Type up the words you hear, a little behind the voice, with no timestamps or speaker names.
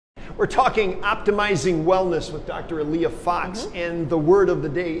We're talking optimizing wellness with Dr. Aaliyah Fox, and the word of the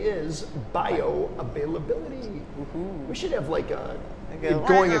day is bioavailability. We should have like a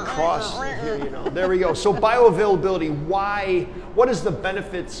going across here, you know. There we go. So bioavailability. What is the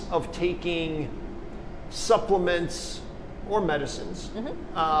benefits of taking supplements or medicines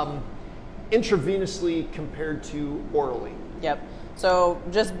intravenously compared to orally? Yep. So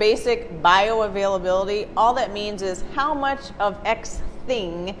just basic bioavailability, all that means is how much of X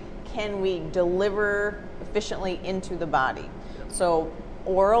thing can we deliver efficiently into the body. So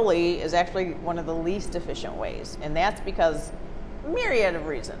orally is actually one of the least efficient ways, and that's because myriad of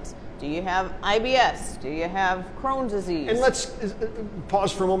reasons. Do you have IBS? Do you have Crohn's disease? And let's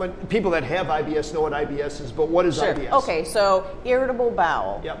pause for a moment. People that have IBS know what IBS is, but what is IBS? Okay, so irritable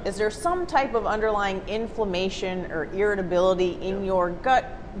bowel. Yep. Is there some type of underlying inflammation or irritability in your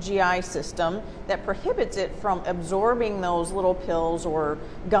gut GI system that prohibits it from absorbing those little pills or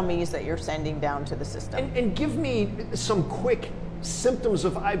gummies that you're sending down to the system? And give me some quick symptoms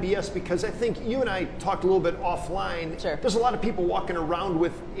of IBS, because I think you and I talked a little bit offline. Sure. There's a lot of people walking around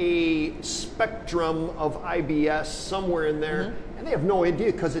with a spectrum of IBS somewhere in there, and they have no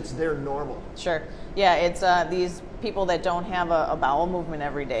idea because it's their normal. Sure. Yeah, it's these people that don't have a bowel movement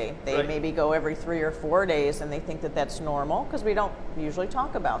every day. They maybe go every 3 or 4 days, and they think that that's normal because we don't usually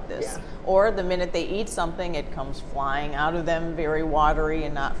talk about this. Yeah. Or the minute they eat something, it comes flying out of them, very watery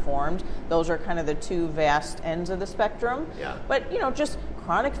and not formed. Those are kind of the two vast ends of the spectrum. Yeah. But just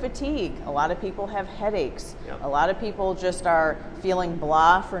chronic fatigue. A lot of people have headaches. Yeah. A lot of people just are feeling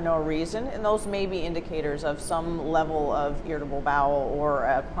blah for no reason, and those may be indicators of some level of irritable bowel or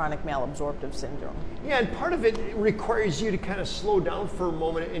a chronic malabsorptive syndrome. Yeah, and part of it requires you to kind of slow down for a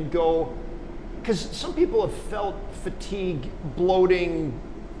moment and go, because some people have felt fatigue, bloating,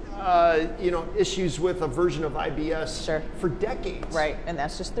 issues with a version of IBS for decades. Right, and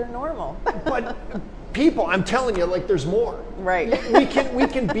that's just their normal. But people, I'm telling you, like, there's more. Right. We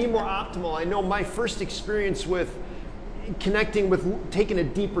can be more optimal. I know my first experience with connecting with taking a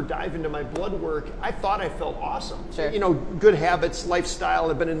deeper dive into my blood work, I thought I felt awesome. Sure. Good habits, lifestyle.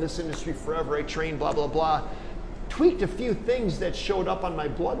 I've been in this industry forever. I trained, blah, blah, blah. Tweaked a few things that showed up on my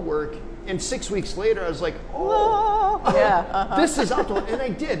blood work, and 6 weeks later I was like, this is optimal. And I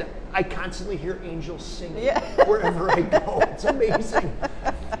did. I constantly hear angels singing wherever I go. It's amazing.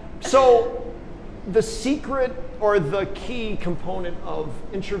 So the secret or the key component of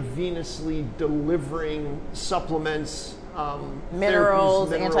intravenously delivering supplements,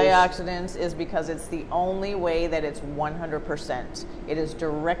 minerals, therapies, antioxidants, is because it's the only way that it's 100%. It is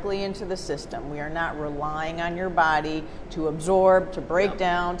directly into the system. We are not relying on your body to absorb, to break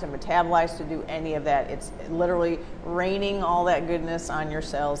down, to metabolize, to do any of that. It's literally raining all that goodness on your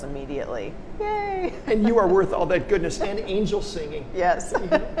cells immediately. Yay! And you are worth all that goodness and angel singing. Yes.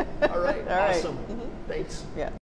 All right. Awesome. Thanks. Yeah.